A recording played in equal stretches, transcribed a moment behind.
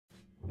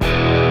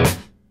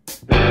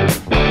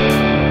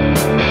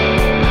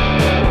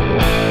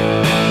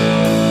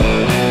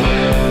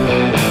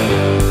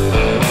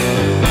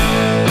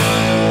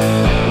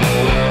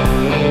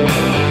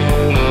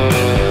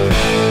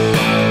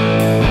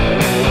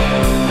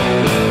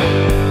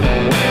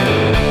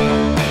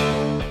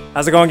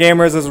How's it going,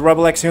 gamers? This is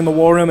RebelX here in the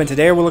War Room, and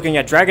today we're looking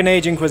at Dragon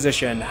Age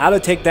Inquisition, how to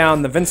take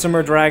down the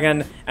Vinsomer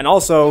dragon, and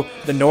also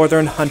the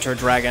Northern Hunter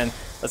dragon.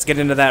 Let's get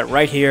into that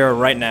right here,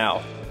 right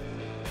now.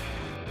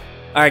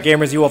 Alright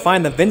gamers, you will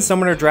find the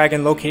Vinsomer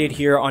dragon located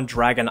here on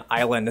Dragon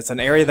Island. It's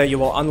an area that you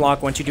will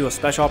unlock once you do a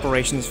special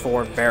operations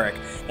for Varric.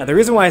 Now the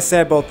reason why I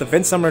said both the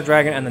Vinsomer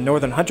dragon and the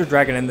Northern Hunter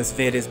dragon in this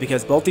vid is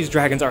because both these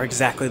dragons are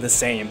exactly the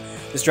same.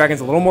 This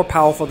dragon's a little more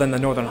powerful than the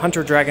Northern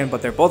Hunter dragon,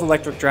 but they're both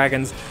electric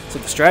dragons, so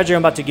the strategy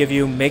I'm about to give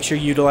you, make sure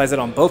you utilize it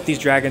on both these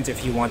dragons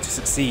if you want to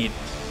succeed.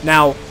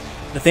 Now,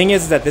 the thing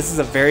is that this is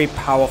a very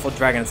powerful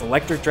dragon. It's an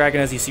electric dragon,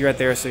 as you see right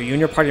there, so you and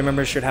your party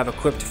members should have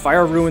equipped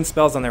fire ruin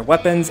spells on their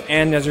weapons,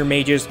 and as your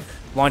mages,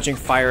 launching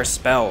fire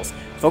spells.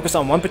 Focus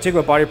on one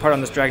particular body part on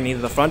this dragon,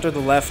 either the front or the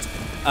left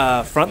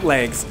front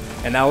legs,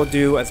 and that will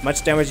do as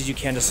much damage as you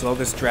can to slow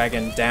this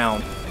dragon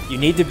down. You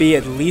need to be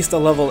at least a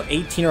level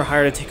 18 or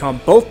higher to take on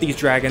both these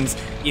dragons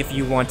if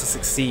you want to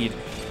succeed.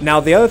 Now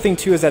the other thing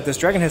too is that this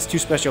dragon has two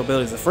special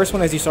abilities. The first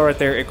one, as you saw right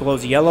there, it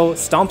glows yellow,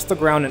 stomps the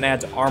ground, and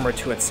adds armor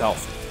to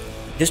itself.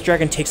 This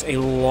dragon takes a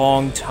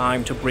long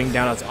time to bring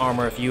down its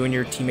armor if you and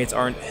your teammates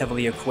aren't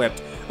heavily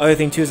equipped. Other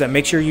thing too is that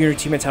make sure you and your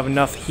teammates have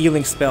enough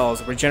healing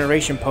spells,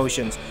 regeneration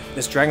potions.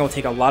 This dragon will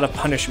take a lot of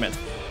punishment.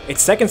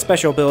 Its second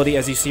special ability,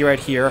 as you see right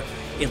here,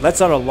 it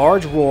lets out a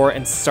large roar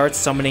and starts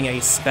summoning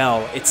a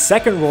spell. Its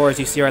second roar, as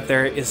you see right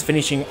there, is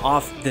finishing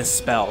off this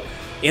spell.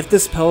 If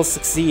this spell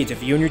succeeds,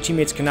 if you and your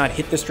teammates cannot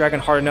hit this dragon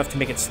hard enough to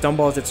make it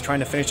stumble as it's trying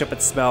to finish up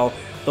its spell,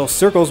 those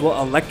circles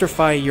will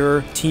electrify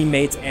your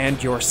teammates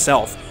and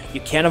yourself.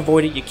 You can't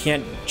avoid it, you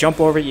can't jump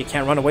over it, you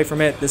can't run away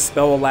from it. This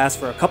spell will last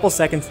for a couple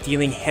seconds,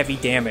 dealing heavy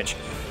damage.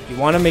 You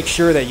want to make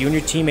sure that you and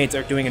your teammates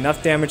are doing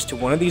enough damage to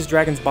one of these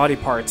dragon's body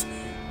parts,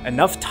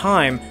 enough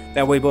time,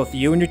 that way both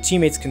you and your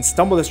teammates can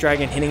stumble this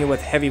dragon, hitting it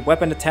with heavy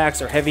weapon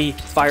attacks or heavy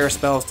fire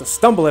spells to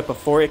stumble it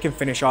before it can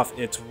finish off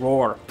its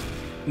roar.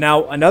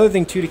 Now, another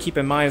thing too to keep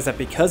in mind is that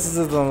because this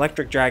is an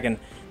electric dragon,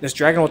 this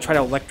dragon will try to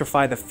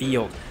electrify the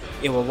field.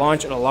 It will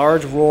launch a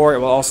large roar, it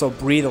will also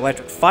breathe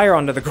electric fire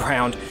onto the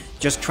ground,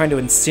 just trying to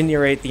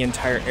incinerate the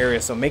entire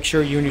area. So make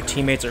sure you and your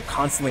teammates are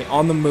constantly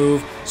on the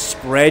move,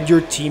 spread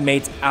your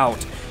teammates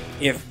out.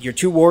 If your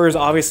two warriors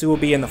obviously will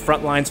be in the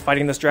front lines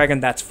fighting this dragon,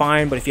 that's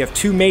fine, but if you have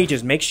two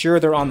mages, make sure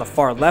they're on the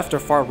far left or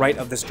far right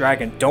of this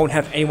dragon. Don't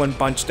have anyone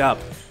bunched up.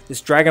 This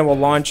dragon will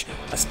launch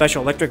a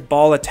special electric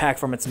ball attack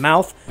from its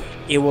mouth.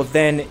 It will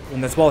then,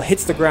 when this ball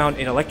hits the ground,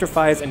 it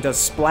electrifies and does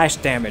splash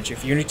damage.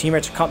 If you and your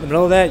teammates are caught in the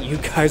middle of that, you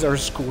guys are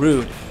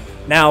screwed.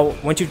 Now,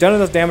 once you've done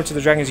enough damage to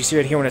the dragon, as you see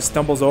right here when it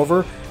stumbles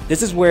over,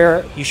 this is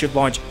where you should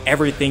launch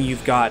everything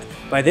you've got.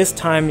 By this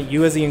time,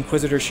 you as the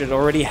Inquisitor should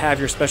already have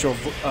your special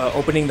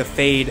opening the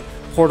Fade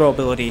portal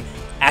ability.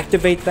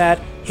 Activate that,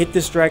 hit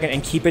this dragon,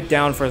 and keep it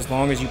down for as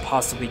long as you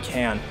possibly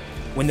can.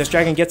 When this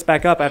dragon gets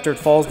back up after it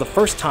falls the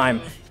first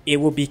time, it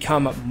will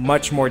become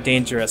much more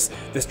dangerous.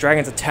 This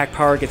dragon's attack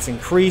power gets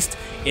increased,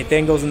 it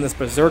then goes in this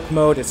berserk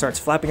mode, it starts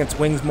flapping its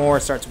wings more,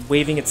 it starts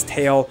waving its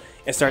tail,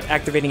 it starts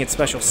activating its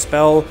special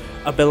spell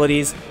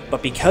abilities,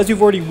 but because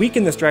you've already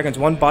weakened this dragon's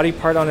one body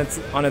part on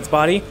its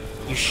body,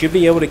 you should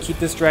be able to keep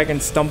this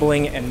dragon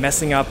stumbling and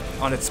messing up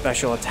on its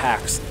special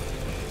attacks.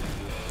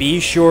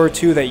 Be sure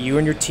too that you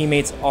and your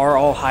teammates are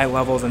all high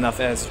levels enough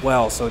as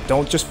well, so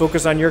don't just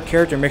focus on your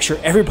character, make sure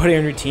everybody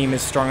on your team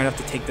is strong enough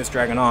to take this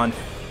dragon on.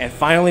 And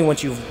finally,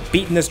 once you've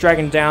beaten this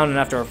dragon down and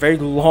after a very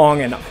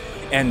long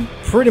and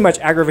pretty much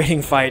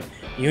aggravating fight,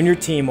 you and your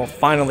team will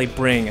finally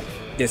bring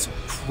this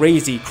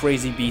crazy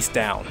beast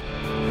down.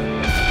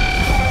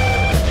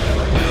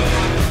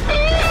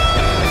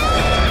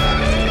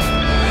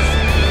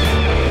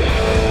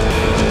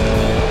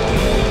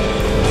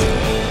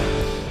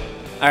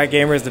 Alright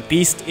gamers, the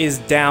beast is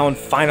down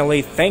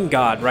finally, thank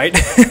God, right?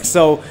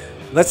 So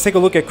let's take a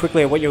look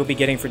quickly at what you'll be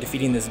getting for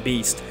defeating this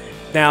beast.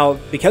 Now,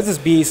 because this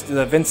beast,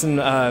 the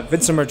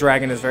Vinsomer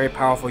dragon, is very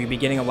powerful, you'll be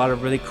getting a lot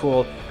of really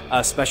cool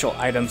special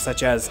items,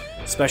 such as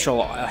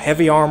special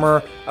heavy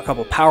armor, a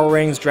couple power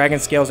rings, dragon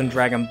scales, and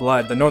dragon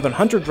blood. The Northern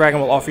Hunter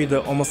dragon will offer you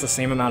almost the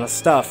same amount of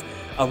stuff.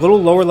 A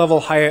little lower level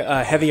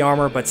heavy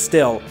armor, but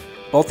still,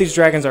 both these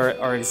dragons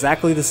are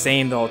exactly the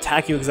same. They'll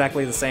attack you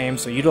exactly the same,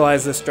 so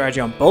utilize this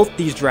strategy on both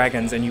these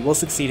dragons, and you will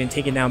succeed in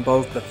taking down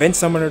both the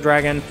Vinsomer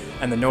dragon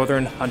and the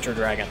Northern Hunter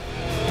dragon.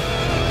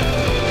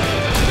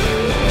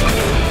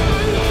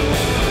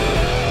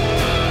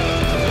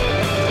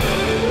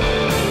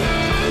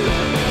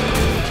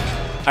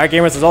 Alright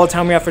gamers, that's all the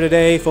time we have for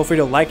today. Feel free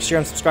to like, share,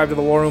 and subscribe to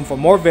the War Room for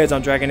more vids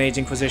on Dragon Age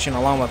Inquisition,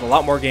 along with a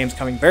lot more games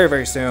coming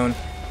very soon.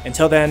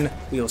 Until then,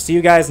 we will see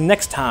you guys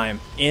next time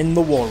in the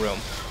War Room.